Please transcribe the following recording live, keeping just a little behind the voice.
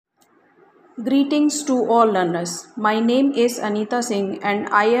Greetings to all learners. My name is Anita Singh and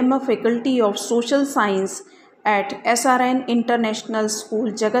I am a faculty of Social Science at SRN International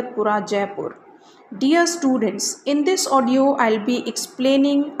School, Jagatpura, Jaipur. Dear students, in this audio I'll be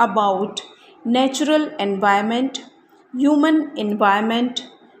explaining about natural environment, human environment,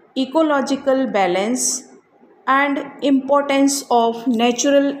 ecological balance, and importance of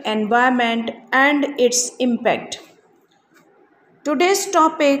natural environment and its impact. Today's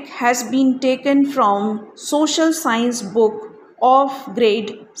topic has been taken from Social Science book of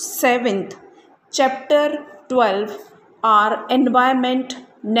Grade 7th, Chapter 12, Our Environment,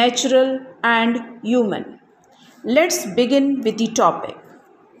 Natural and Human. Let's begin with the topic.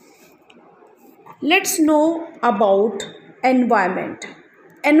 Let's know about environment.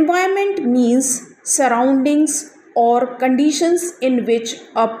 Environment means surroundings or conditions in which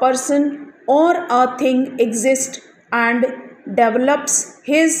a person or a thing exists and develops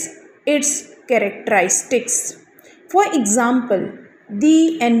its characteristics. For example,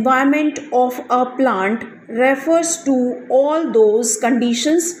 the environment of a plant refers to all those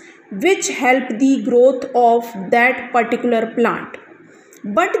conditions which help the growth of that particular plant.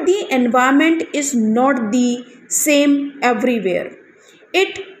 But the environment is not the same everywhere.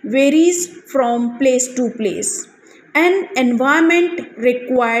 It varies from place to place. An environment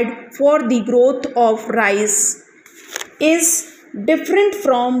required for the growth of rice is different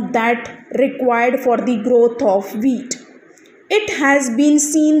from that required for the growth of wheat. It has been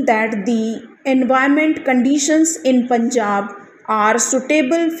seen that the environment conditions in Punjab are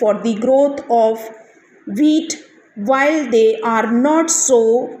suitable for the growth of wheat while they are not so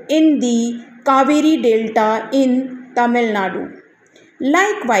in the Kaveri Delta in Tamil Nadu.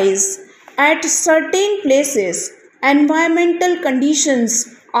 Likewise, at certain places, environmental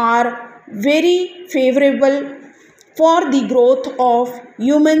conditions are very favorable for the growth of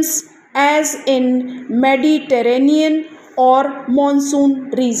humans as in Mediterranean or monsoon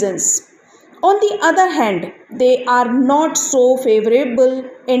regions. On the other hand, they are not so favorable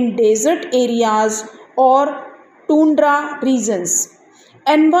in desert areas or tundra regions.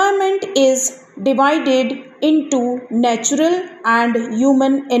 Environment is divided into natural and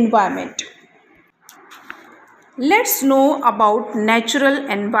human environment. Let's know about natural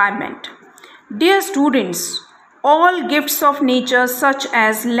environment. Dear students, all gifts of nature such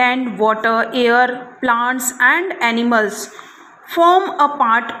as land, water, air, plants and animals form a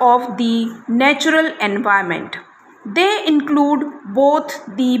part of the natural environment. They include both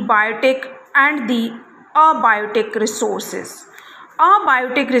the biotic and the abiotic resources.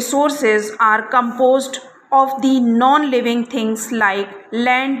 Abiotic resources are composed of the non-living things like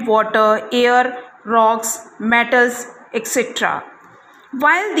land, water, air, rocks, metals, etc.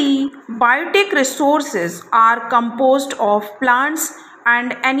 While the biotic resources are composed of plants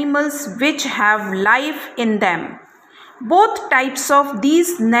and animals which have life in them. Both types of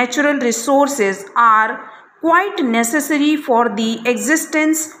these natural resources are quite necessary for the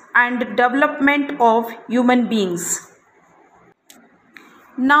existence and development of human beings.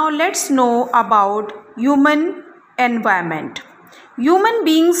 Now let's know about human environment. Human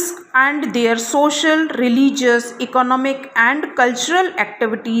beings and their social, religious, economic and cultural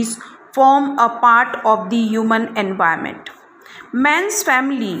activities form a part of the human environment. Man's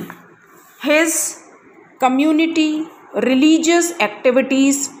family, his community, religious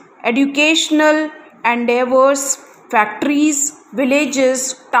activities, educational endeavors, factories,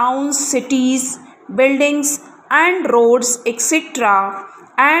 villages, towns, cities, buildings and roads, etc.,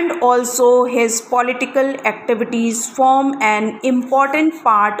 and also his political activities form an important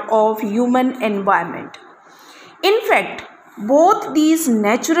part of human environment. In fact, both these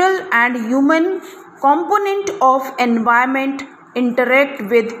natural and human component of environment interact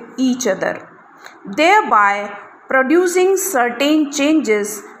with each other, thereby producing certain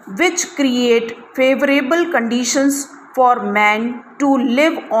changes which create favorable conditions for man to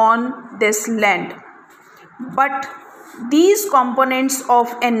live on this land. But these components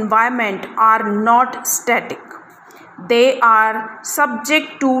of environment are not static. They are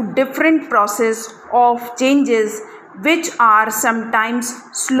subject to different process of changes which are sometimes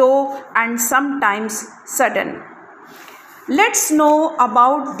slow and sometimes sudden. Let's know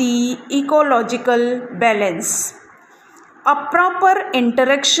about the ecological balance. A proper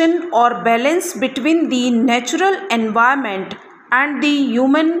interaction or balance between the natural environment and the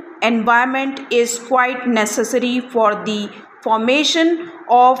human environment is quite necessary for the formation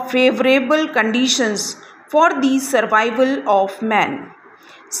of favorable conditions for the survival of man.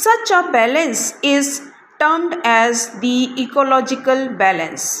 Such a balance is termed as the ecological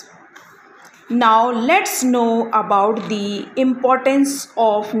balance. Now let's know about the importance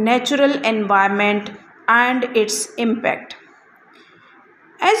of natural environment and its impact.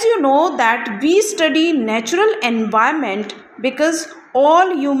 As you know that we study natural environment because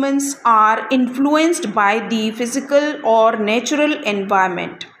all humans are influenced by the physical or natural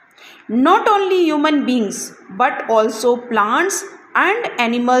environment. Not only human beings but also plants and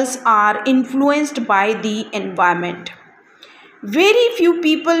animals are influenced by the environment. Very few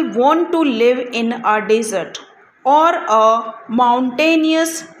people want to live in a desert or a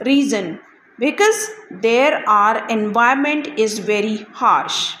mountainous region because their our environment is very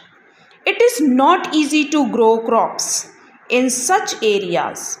harsh. It is not easy to grow crops in such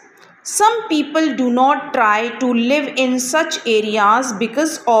areas. Some people do not try to live in such areas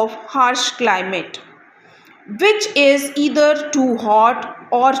because of harsh climate, which is either too hot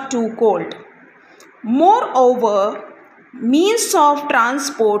or too cold. Moreover, means of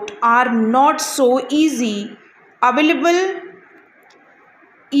transport are not so easily available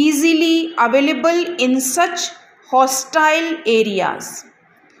in such hostile areas.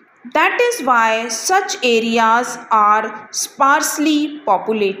 That is why such areas are sparsely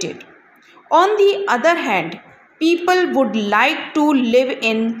populated. On the other hand, people would like to live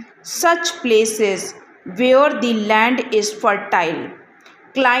in such places where the land is fertile,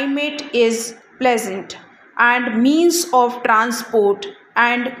 climate is pleasant, and means of transport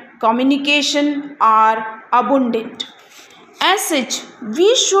and communication are abundant. As such,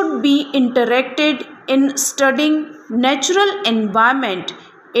 we should be interested in studying natural environment.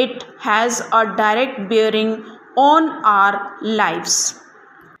 It has a direct bearing on our lives.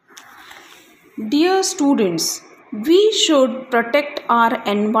 Dear students, we should protect our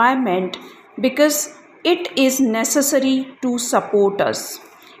environment because it is necessary to support us.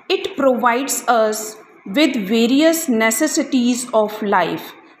 It provides us with various necessities of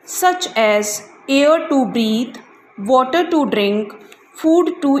life, such as air to breathe, water to drink,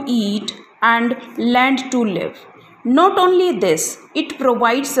 food to eat, and land to live. Not only this, it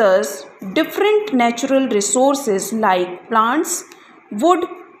provides us different natural resources like plants, wood,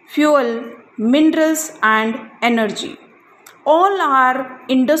 fuel, minerals, and energy. All our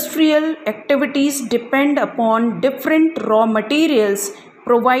industrial activities depend upon different raw materials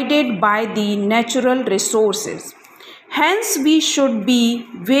provided by the natural resources. Hence, we should be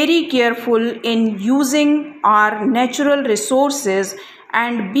very careful in using our natural resources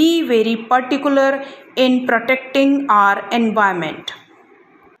and be very particular in protecting our environment.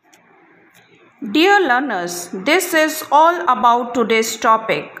 Dear learners, this is all about today's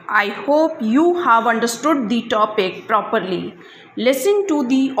topic. I hope you have understood the topic properly. Listen to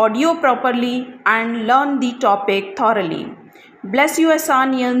the audio properly and learn the topic thoroughly. Bless you,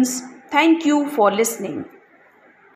 Asanians. Thank you for listening.